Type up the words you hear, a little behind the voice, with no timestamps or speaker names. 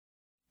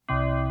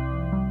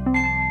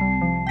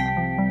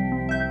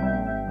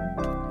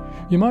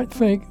You might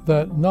think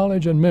that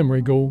knowledge and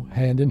memory go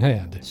hand in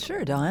hand.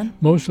 Sure, Don.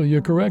 Mostly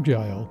you're correct,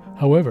 Yael.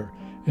 However,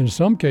 in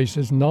some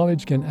cases,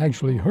 knowledge can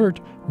actually hurt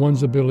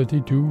one's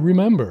ability to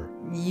remember.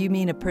 You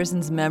mean a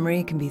person's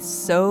memory can be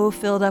so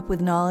filled up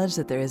with knowledge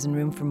that there isn't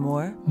room for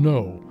more?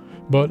 No,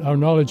 but our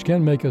knowledge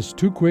can make us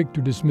too quick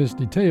to dismiss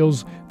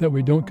details that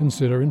we don't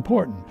consider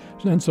important,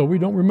 and so we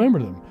don't remember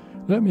them.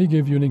 Let me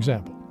give you an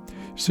example.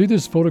 See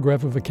this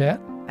photograph of a cat?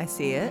 I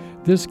see it.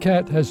 This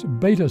cat has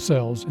beta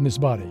cells in its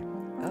body.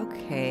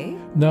 Okay.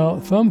 Now,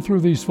 thumb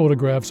through these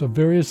photographs of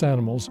various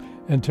animals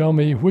and tell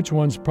me which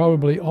ones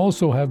probably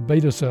also have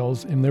beta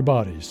cells in their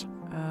bodies.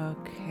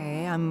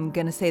 Okay, I'm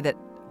going to say that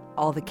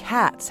all the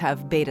cats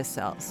have beta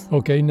cells.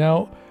 Okay,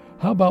 now,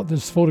 how about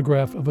this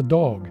photograph of a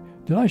dog?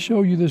 Did I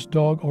show you this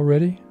dog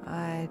already?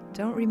 I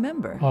don't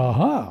remember.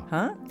 Aha!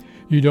 Huh?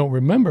 You don't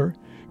remember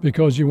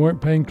because you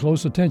weren't paying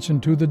close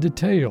attention to the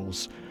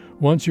details.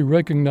 Once you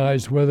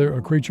recognized whether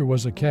a creature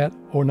was a cat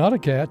or not a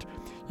cat,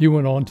 you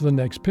went on to the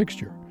next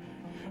picture.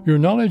 Your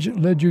knowledge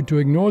led you to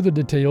ignore the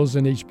details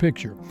in each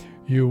picture.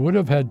 You would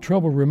have had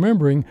trouble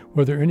remembering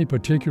whether any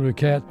particular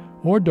cat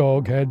or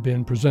dog had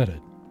been presented.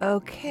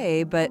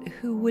 Okay, but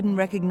who wouldn't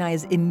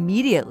recognize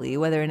immediately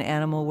whether an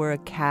animal were a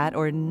cat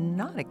or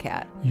not a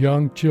cat?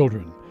 Young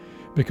children.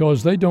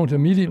 Because they don't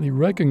immediately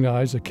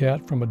recognize a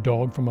cat from a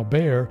dog from a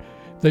bear,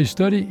 they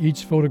study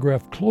each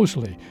photograph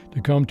closely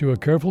to come to a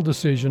careful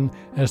decision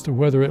as to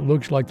whether it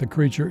looks like the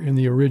creature in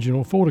the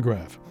original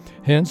photograph.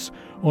 Hence,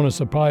 on a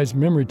surprise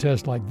memory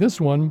test like this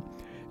one,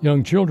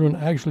 young children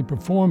actually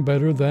perform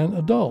better than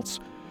adults,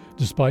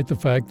 despite the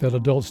fact that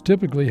adults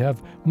typically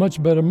have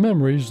much better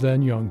memories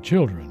than young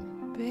children.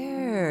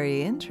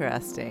 Very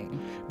interesting.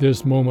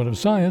 This moment of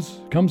science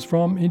comes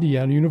from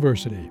Indiana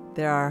University.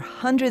 There are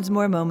hundreds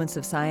more moments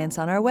of science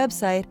on our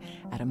website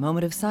at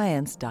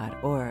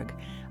amomentofscience.org.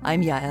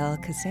 I'm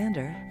Yael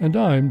Cassander. And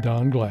I'm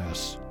Don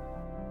Glass.